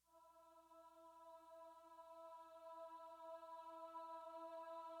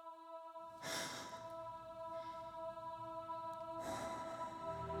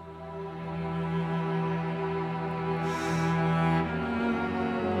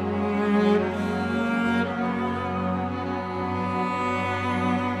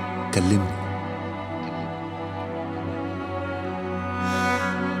كلمني.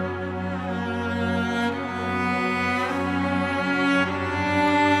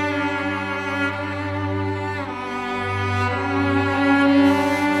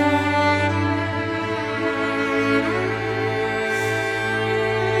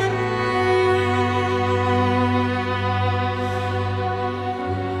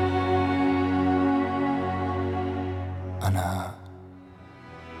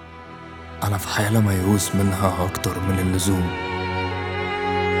 أنا في حالة ميؤوس منها أكتر من اللزوم.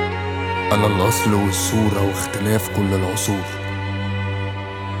 أنا الأصل والصورة واختلاف كل العصور،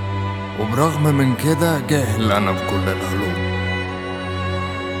 وبرغم من كده جاهل أنا بكل العلوم.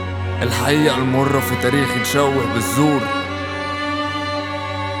 الحقيقة المرة في تاريخي تشوه بالزور،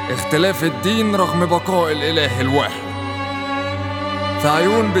 اختلاف الدين رغم بقاء الإله الواحد. في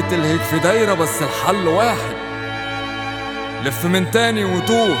عيون بتلهج في دايرة بس الحل واحد. لف من تاني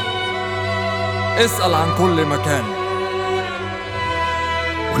وتوه، اسأل عن كل مكان.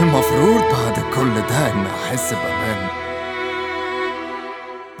 والمفروض بعد كل ده إني أحس بأمان،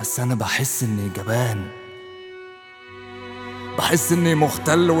 بس أنا بحس إني جبان، بحس إني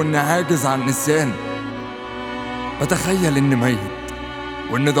مختل وإني عاجز عن النسيان. بتخيل إني ميت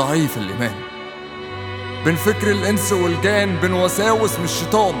وإني ضعيف الإيمان، بين فكر الإنس والجان، بين وساوس من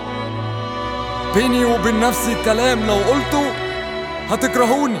الشيطان. بيني وبين نفسي كلام لو قلته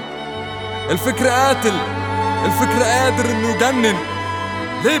هتكرهوني. الفكر قاتل، الفكر قادر انه يجنن.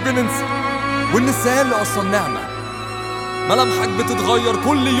 ليه بننسى والنسيان اصلا نعمة؟ ملامحك بتتغير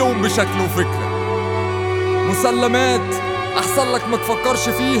كل يوم بشكل وفكرة. مسلمات احسن لك ما تفكرش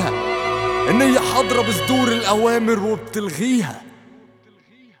فيها، ان هي حاضرة بصدور الاوامر وبتلغيها.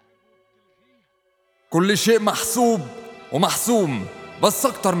 كل شيء محسوب ومحسوم بس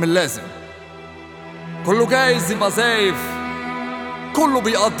اكتر من لازم. كله جايز يبقى زايف، كله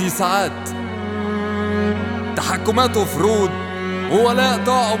بيقضي ساعات تحكمات وفروض وولاء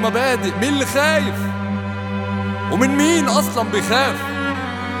طاعة ومبادئ. مين اللي خايف ومن مين أصلا بيخاف؟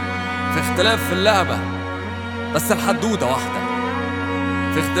 في اختلاف في اللعبة بس الحدودة واحدة،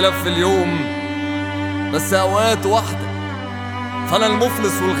 في اختلاف في اليوم بس أوقات واحدة. فأنا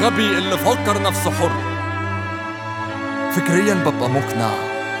المفلس والغبي اللي فكر نفسه حر. فكريا ببقى مقنع،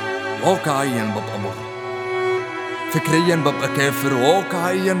 واقعيا ببقى مر. فكريا ببقى كافر،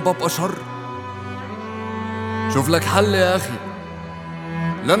 واقعيا ببقى شر. شوف لك حل يا أخي،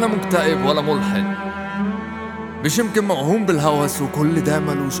 لا أنا مكتئب ولا ملحد، مش يمكن موهوم بالهوس وكل ده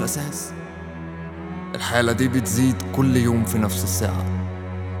ملوش أساس. الحالة دي بتزيد كل يوم في نفس الساعة،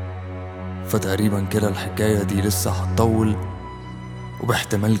 فتقريبا كده الحكاية دي لسه هتطول،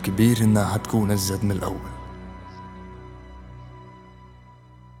 وباحتمال كبير إنها هتكون أزيد من الأول.